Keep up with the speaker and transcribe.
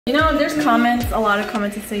You know, there's comments, a lot of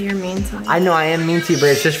comments that say you're mean to me. I know I am mean to you, but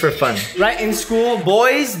it's just for fun. Right, in school,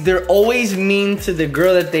 boys, they're always mean to the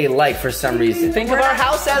girl that they like for some reason. Think of our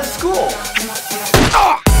house as school.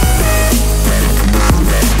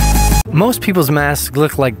 Most people's masks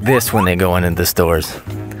look like this when they go into the stores.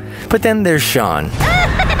 But then there's Sean.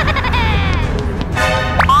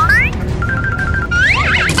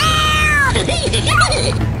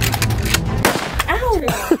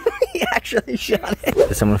 He actually shot it.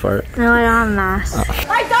 Did someone fart? No, I don't have a mask.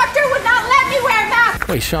 My doctor would not let me wear a mask!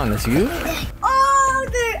 Wait, Sean, that's you? Oh,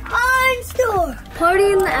 they're on store.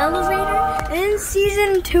 Party in the elevator in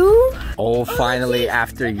season 2. Oh, finally,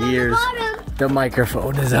 after years, the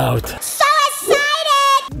microphone is out. So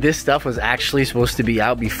excited! This stuff was actually supposed to be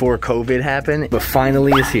out before COVID happened, but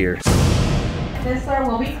finally it's here. This store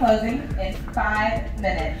will be closing in 5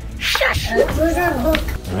 minutes. Shush! Where's that book?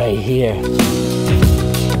 Right here.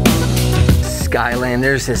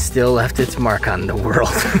 Skylanders has still left its mark on the world.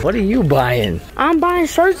 What are you buying? I'm buying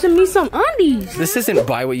shirts and me some undies. This isn't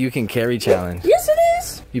buy what you can carry challenge. Yes, it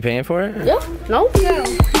is. You paying for it? Yeah. No. Go. The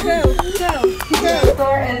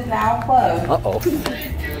store is now closed. Uh-oh.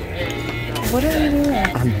 What are you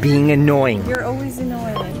doing? I'm being annoying. You're always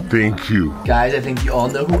annoying. Thank you. Guys, I think you all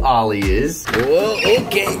know who Ollie is. Whoa,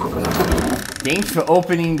 okay. Thanks for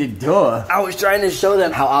opening the door. I was trying to show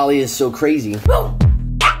them how Ollie is so crazy.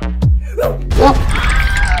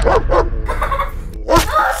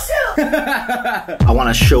 I want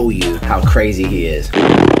to show you how crazy he is.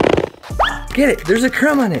 Get it, there's a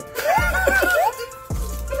crumb on it.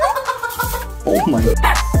 Oh my God.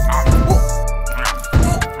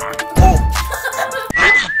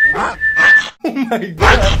 Oh my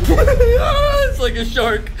God. It's like a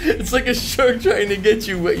shark. It's like a shark trying to get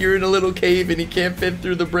you, but you're in a little cave and he can't fit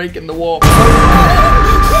through the break in the wall.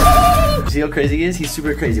 See how crazy he is? He's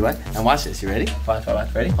super crazy. What? Now watch this. You ready? Watch.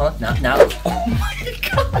 Ready? Hold on. Now. Oh my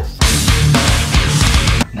gosh.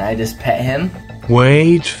 Now I just pet him.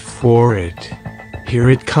 Wait for it. Here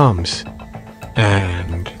it comes.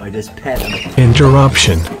 And I just pet him.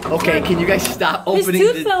 interruption. Okay, can you guys stop opening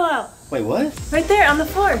His tooth fell out. Wait, what? Right there on the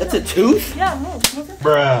floor. That's a tooth? Yeah, move it.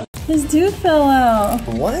 Bruh. His tooth fell out.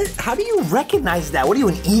 What? How do you recognize that? What are you,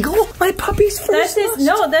 an eagle? My puppy's first.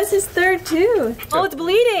 That's his third tooth. Oh, it's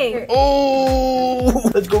bleeding.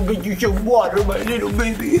 Oh, let's go get you some water, my little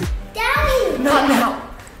baby. Daddy! Not now.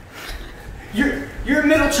 You're a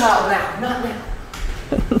middle child now. Not now.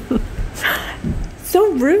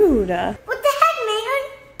 So rude. What the heck, man?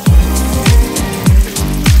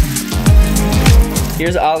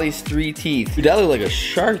 Here's Ollie's 3 teeth. Dude, that looked like a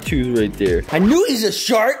shark tooth right there. I knew he's a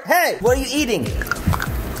shark. Hey, what are you eating?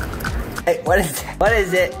 Hey, what is that? What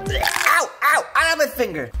is it? Ow, ow, I have a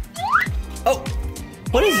finger. Oh,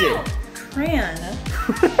 what is it? Crayon.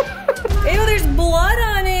 Ew, there's blood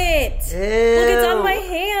on it. Ew. Look, it's on my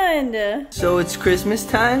hand. So it's Christmas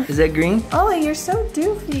time? Is that green? Ollie, you're so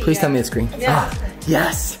doofy. Please tell me it's green. Yeah. Ah,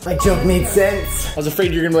 yes, my joke made sense. I was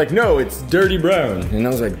afraid you were gonna be like, no, it's dirty brown. And I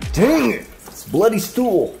was like, dang it, it's bloody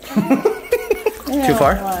stool. Yeah, Too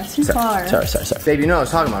far? Too far. Sorry. Babe, you know what I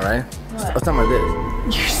was talking about, right? What? I was talking about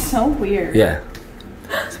this. You're so weird. Yeah.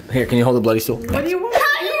 Here, can you hold the bloody stool? What do you want?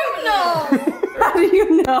 How do you know? How do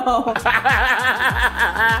you know?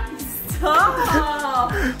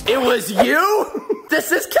 Stop. It was you?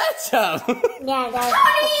 This is ketchup. Yeah,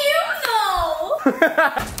 how do you know?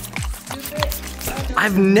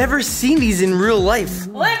 I've never seen these in real life.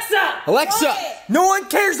 Alexa! Alexa, no one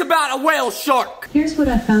cares about a whale shark. Here's what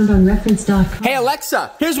I found on reference.com. Hey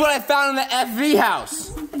Alexa, here's what I found in the FV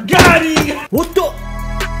house. Got him! What the?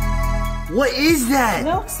 What is that?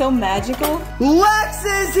 No, so magical. Lex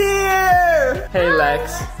is here! Hey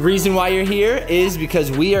Lex, reason why you're here is because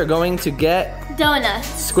we are going to get Donuts.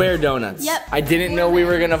 square donuts. Yep. I didn't know we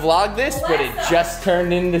were gonna vlog this, but it just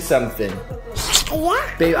turned into something. Yeah?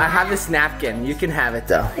 Babe, I have this napkin. You can have it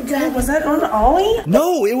though. Was that on Ollie?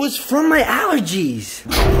 No, it was from my allergies.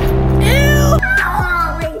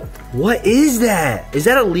 Ollie. What is that? Is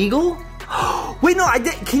that illegal? Wait, no, I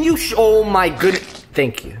did. Can you? Oh my goodness.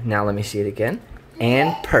 Thank you. Now let me see it again.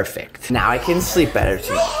 And perfect. Now I can sleep better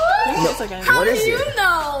too. How What is do you it?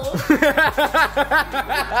 know?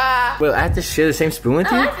 Wait, I have to share the same spoon with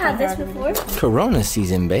you? I've had this before. Corona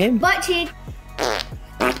season, babe. Butt cheek.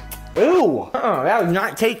 Ew. That would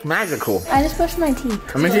not taste magical. I just brushed my teeth.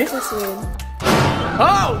 Let me see. That's weird.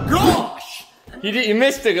 Oh gosh! You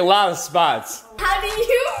missed a lot of spots. How do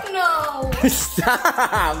you know?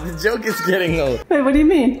 Stop! The joke is getting old. Wait, what do you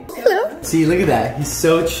mean? Hello. See, look at that. He's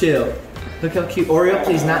so chill. Look how cute. Oreo,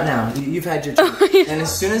 please, not now. You've had your treat. And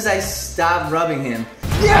as soon as I stop rubbing him.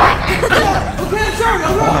 Yeah! Okay, I'm sorry.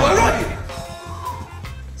 I'm sorry.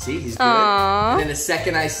 See, he's good. Aww. And then the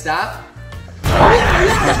second I stop,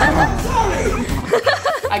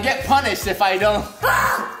 I get punished if I don't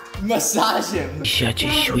massage him. Such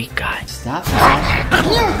a sweet guy. Stop.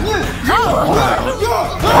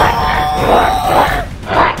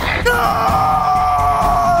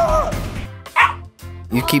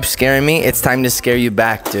 You keep scaring me, it's time to scare you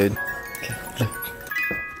back, dude.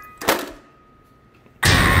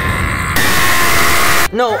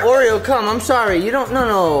 No, Oreo, come. I'm sorry. You don't.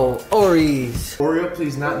 No, Oreos. Oreo,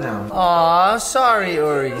 please, not now. Aw, sorry,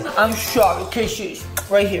 Oreos. I'm shocked. Kisses.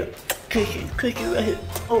 Right here. Kisses. Kisses right here.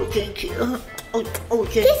 Oh, thank you. Oh,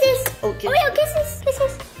 okay. Kisses. Okay. Oreo, kisses.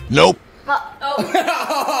 Kisses. Nope. Oh,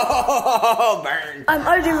 burn. I'm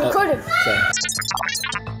already recording.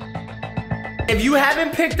 If you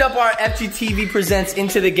haven't picked up our FGTV Presents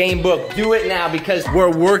Into the Game book, do it now because we're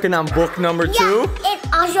working on book number 2. And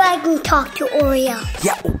also I can talk to Oreo.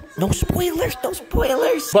 Yeah, oh, no spoilers, no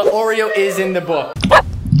spoilers. But Oreo is in the book.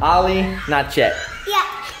 Ollie, not yet. Yeah,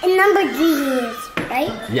 and number 3 is,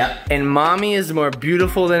 right? Yep. And Mommy is more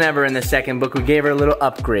beautiful than ever in the second book. We gave her a little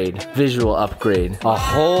upgrade, visual upgrade. A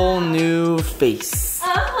whole new face.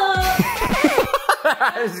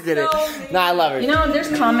 I'm just kidding. No, I love her. You know, there's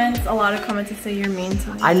comments, a lot of comments that say you're mean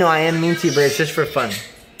to me. I know I am mean to you, but it's just for fun.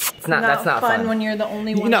 It's not, that's not fun. When you're the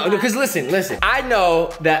only one. No, because listen. I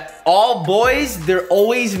know that all boys, they're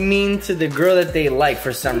always mean to the girl that they like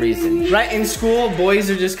for some reason. Right? In school, boys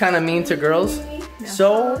are just kind of mean to girls. Yeah.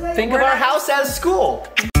 So think of our house as school.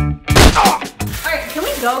 Alright, can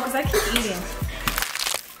we go? Because I keep eating.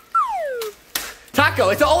 Taco,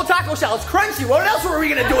 it's an old taco shell. It's crunchy. What else were we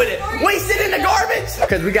gonna do with it? Waste it in the garbage?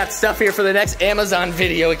 Because we got stuff here for the next Amazon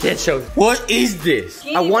video. We can't show. What is this?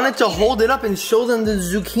 I wanted to hold it up and show them the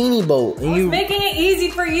zucchini boat. And you making it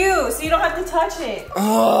easy for you, so you don't have to touch it.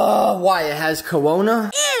 Oh, why? It has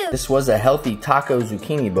Corona? Ew. This was a healthy taco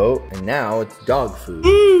zucchini boat, and now it's dog food.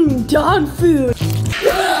 Mmm, dog food.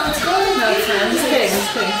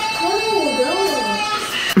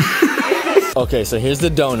 Okay, so here's the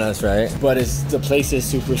donuts, right? But the place is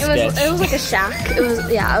super sketch. It was like a shack. It was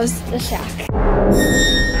a shack.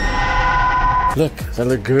 Look, does that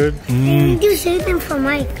look good? You saved them for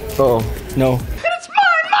Mike. Oh, no. It's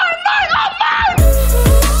mine!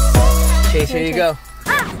 Chase, here you go.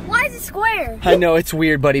 Ah, why is it square? I know, it's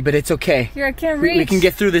weird, buddy, but it's okay. Here, I can't reach. We can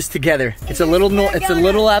get through this together. It's a little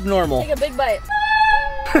abnormal. Take a big bite.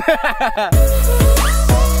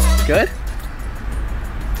 Good?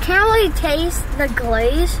 Can't really taste the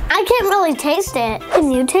glaze. I can't really taste it. Can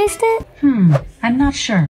you taste it? I'm not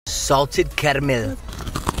sure. Salted caramel.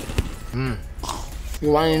 You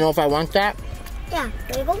want to know if I want that? Yeah,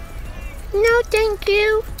 bagel. No, thank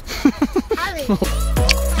you.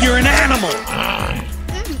 You're an animal.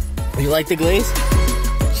 You like the glaze?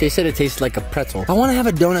 She said it tastes like a pretzel. I want to have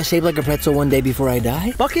a donut shaped like a pretzel one day before I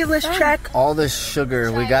die. Bucket list check. All this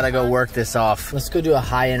sugar, we gotta go work this off. Let's go do a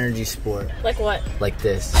high energy sport. Like what? Like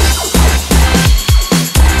this.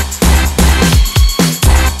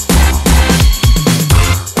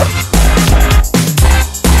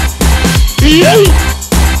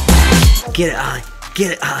 Get it, Ollie.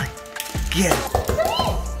 Get it, Ollie. Get it.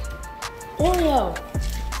 Oreo,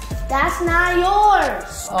 that's not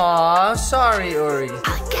yours. Aw, sorry, Ori.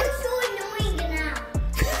 I get so annoying now.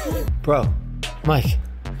 Bro, Mike.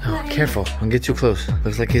 Oh, careful. Don't get too close.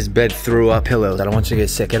 Looks like his bed threw up pillows. I don't want you to get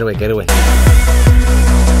sick. Get away, get away.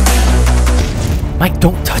 Mike,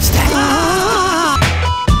 don't touch that.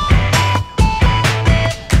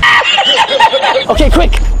 Okay,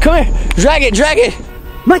 quick. Come here. Drag it, drag it.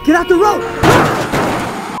 Mike, get out the road.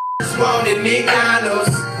 Wanted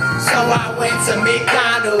McDonald's, so I went to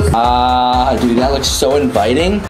McDonald's. Dude, that looks so inviting.